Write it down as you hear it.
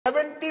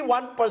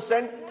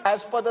71%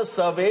 as per the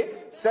survey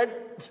said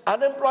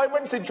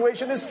unemployment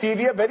situation is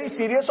serious, very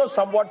serious or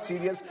somewhat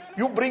serious.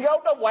 You bring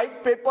out a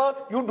white paper,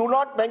 you do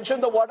not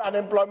mention the word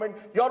unemployment.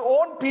 Your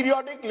own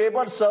periodic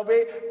labor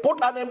survey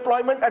put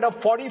unemployment at a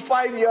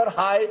 45-year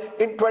high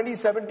in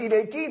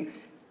 2017-18.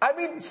 I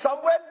mean,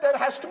 somewhere there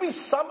has to be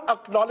some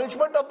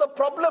acknowledgement of the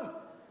problem.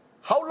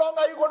 How long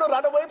are you going to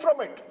run away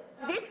from it?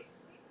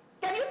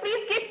 Can you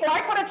please keep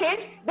quiet for a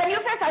change? Then you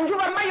say, Sanju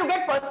Verma, you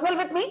get personal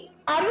with me.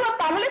 Are you a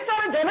panelist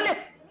or a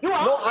journalist? No,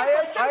 I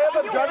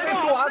am a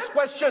journalist who asks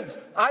questions.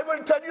 I will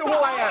tell you who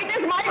I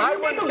am. I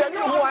will tell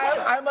you who I am.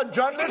 I am a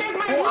journalist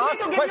who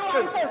asks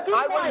questions.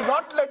 I will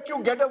not let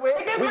you get away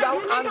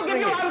without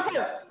answering it.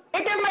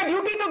 It is my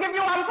duty to give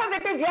you answers.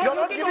 It is your duty to ask questions. You're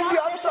not giving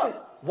the answer.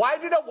 Why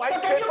did a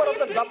white paper of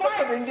the government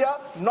of India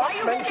not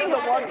mention the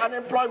word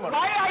unemployment?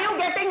 Why are you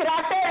getting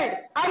rattled?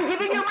 I'm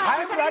giving you my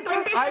answer in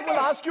 20 seconds. I will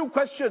ask you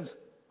questions.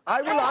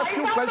 I will ask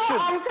you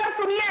questions.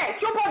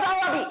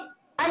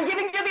 I'm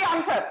giving you the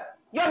answer.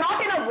 You're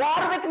not in a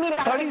war with me.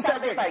 30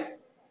 seconds.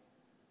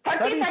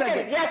 30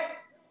 seconds, yes.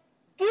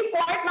 Keep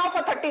quiet now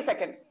for 30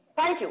 seconds.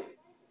 Thank you.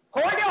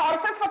 Hold your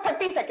horses for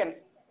 30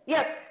 seconds.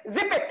 Yes,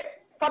 zip it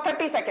for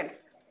 30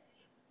 seconds.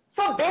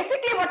 So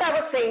basically what I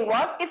was saying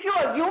was, if you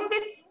assume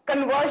this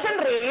conversion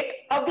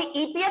rate of the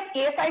EPF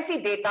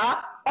ESIC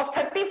data of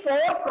 34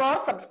 crore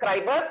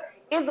subscribers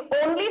is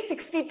only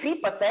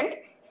 63%,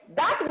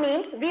 that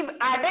means we've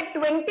added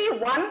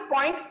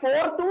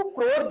 21.42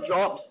 crore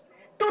jobs.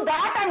 To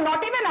that, I'm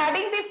not even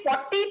adding the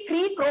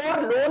 43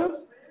 crore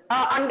loans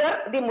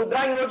under the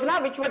Mudra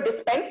Yojana, which were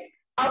dispensed,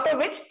 out of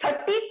which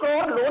 30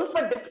 crore loans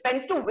were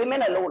dispensed to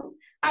women alone.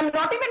 I'm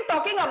not even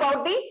talking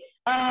about the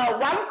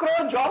 1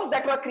 crore jobs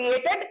that were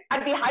created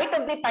at the height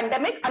of the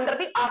pandemic under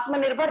the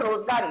Atmanirbhar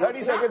Rozgar Yojana. 30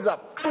 seconds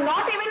up. I'm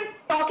not even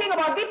talking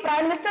about the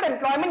Prime Minister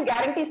Employment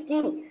Guarantee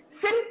Scheme.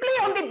 Simply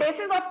on the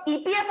basis of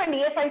EPF and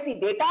ESIC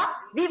data,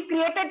 we've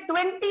created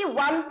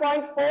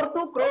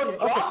 21.42 crore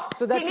jobs. Okay.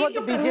 So that's what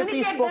the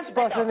BJP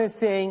spokesperson is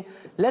saying.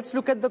 Let's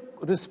look at the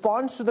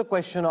response to the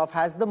question of,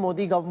 has the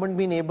Modi government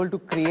been able to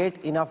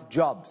create enough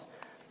jobs?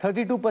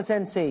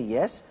 32% say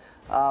yes.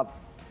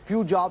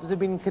 Few jobs have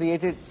been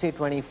created, say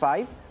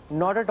 25.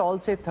 Not at all,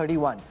 say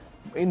 31.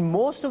 In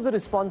most of the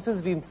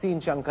responses we've seen,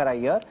 Shankara,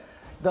 here,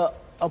 the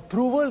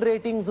approval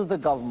ratings of the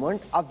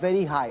government are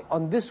very high.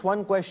 On this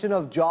one question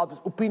of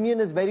jobs, opinion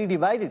is very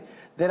divided.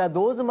 There are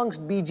those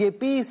amongst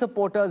BJP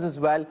supporters as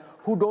well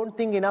who don't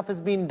think enough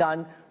has been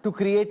done to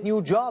create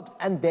new jobs.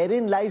 And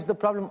therein lies the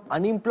problem.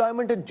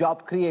 Unemployment and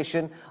job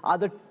creation are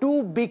the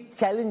two big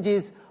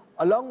challenges,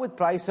 along with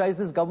price rise,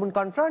 this government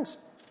confronts.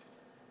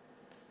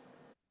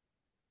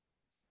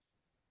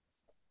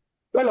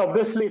 Well,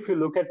 obviously, if you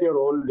look at your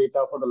own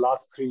data for the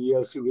last 3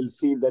 years, you will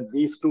see that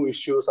these two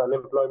issues,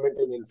 unemployment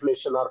and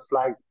inflation, are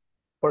flagged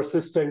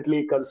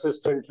persistently,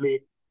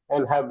 consistently,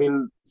 and have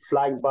been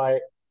flagged by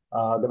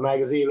the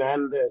magazine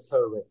and the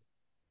survey.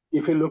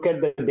 If you look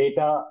at the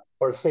data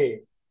per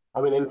se,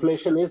 I mean,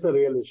 inflation is the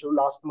real issue.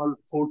 Last month,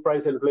 food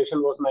price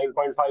inflation was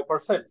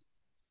 9.5%.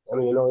 I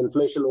mean,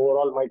 inflation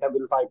overall might have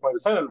been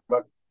 5.7%,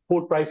 but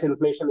food price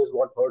inflation is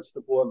what hurts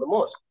the poor the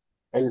most.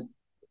 And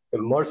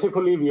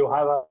mercifully, you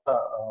have a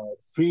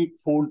free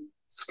food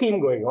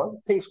scheme going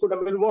on. Things could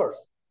have been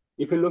worse.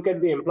 If you look at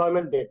the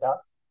employment data,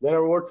 there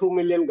are over 2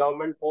 million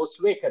government posts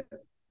vacant.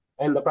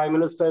 And the Prime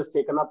Minister has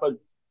taken up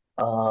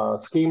a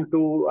scheme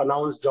to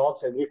announce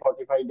jobs every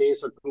 45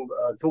 days or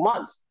 2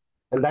 months.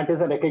 And that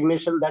is a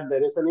recognition that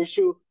there is an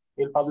issue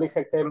in public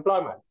sector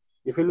employment.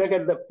 If you look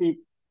at the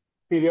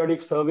periodic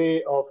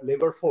survey of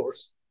labor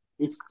force,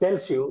 it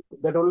tells you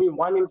that only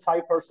 1 in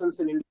 5 persons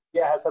in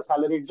India has a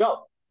salaried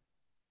job.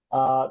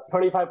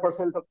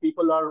 35% of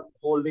people are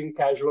holding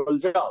casual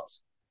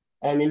jobs.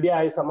 And India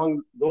is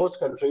among those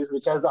countries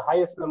which has the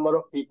highest number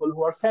of people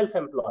who are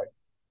self-employed.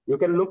 You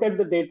can look at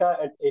the data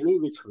at any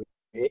which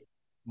way,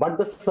 but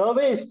the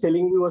survey is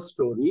telling you a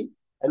story,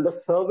 and the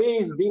survey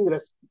is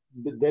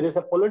there is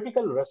a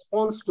political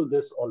response to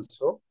this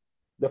also.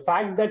 The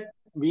fact that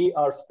we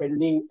are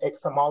spending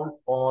X amount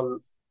on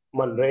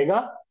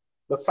Manrega,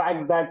 the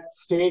fact that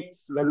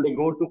states, when they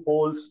go to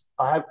polls,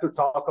 have to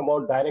talk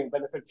about direct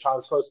benefit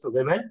transfers to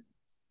women,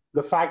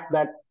 the fact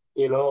that,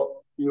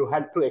 you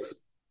had to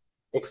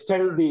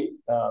extend the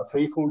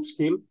free food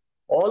scheme,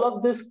 all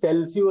of this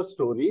tells you a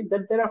story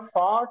that there are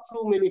far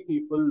too many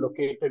people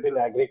located in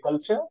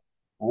agriculture.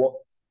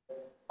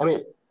 I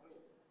mean,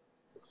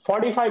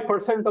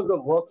 45% of the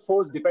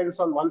workforce depends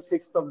on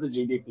 1/6 of the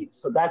GDP.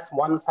 So that's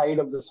one side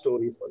of the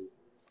story for you.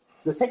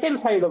 The second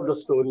side of the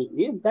story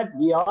is that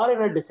we are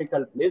in a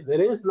difficult place.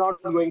 There is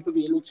not going to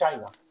be any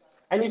China.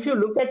 And if you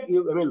look at,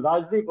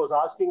 Rajdeep was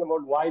asking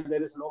about why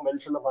there is no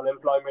mention of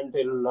unemployment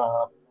in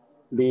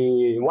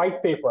the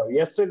white paper.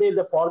 Yesterday,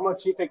 the former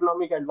chief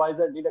economic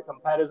advisor did a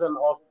comparison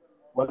of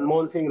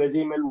Manmohan Singh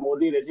regime and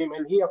Modi regime.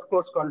 And he, of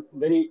course,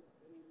 very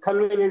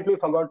conveniently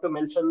forgot to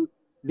mention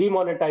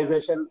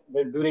demonetization,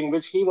 during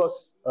which he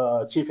was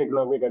chief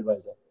economic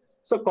advisor.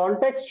 So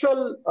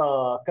contextual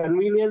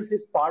convenience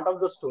is part of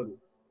the story.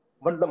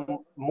 But the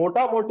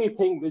mota-moti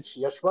thing which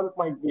Yashwant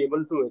might be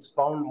able to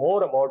expound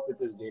more about with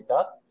his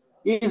data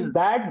is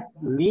that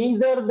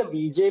neither the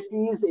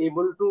BJP is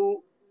able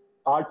to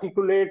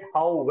articulate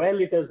how well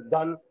it has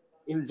done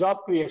in job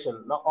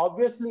creation. Now,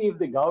 obviously, if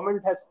the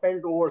government has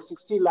spent over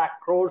 60 lakh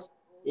crores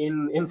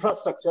in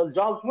infrastructure,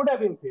 jobs would have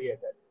been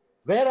created.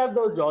 Where have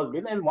those jobs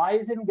been, and why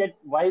isn't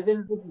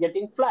it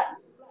getting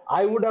flagged?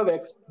 I would have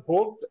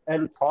hoped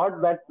and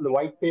thought that the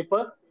white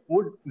paper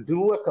would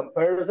do a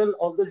comparison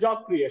of the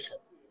job creation.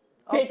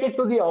 Take it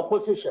to the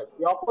opposition.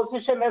 The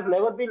opposition has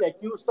never been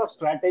accused of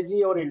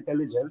strategy or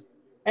intelligence.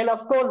 And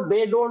of course,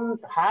 they don't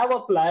have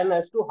a plan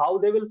as to how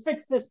they will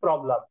fix this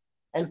problem.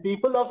 And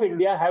people of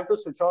India have to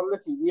switch on the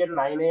TV at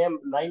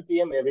 9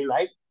 p.m. every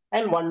night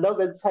and wonder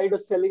which side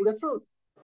is telling the truth.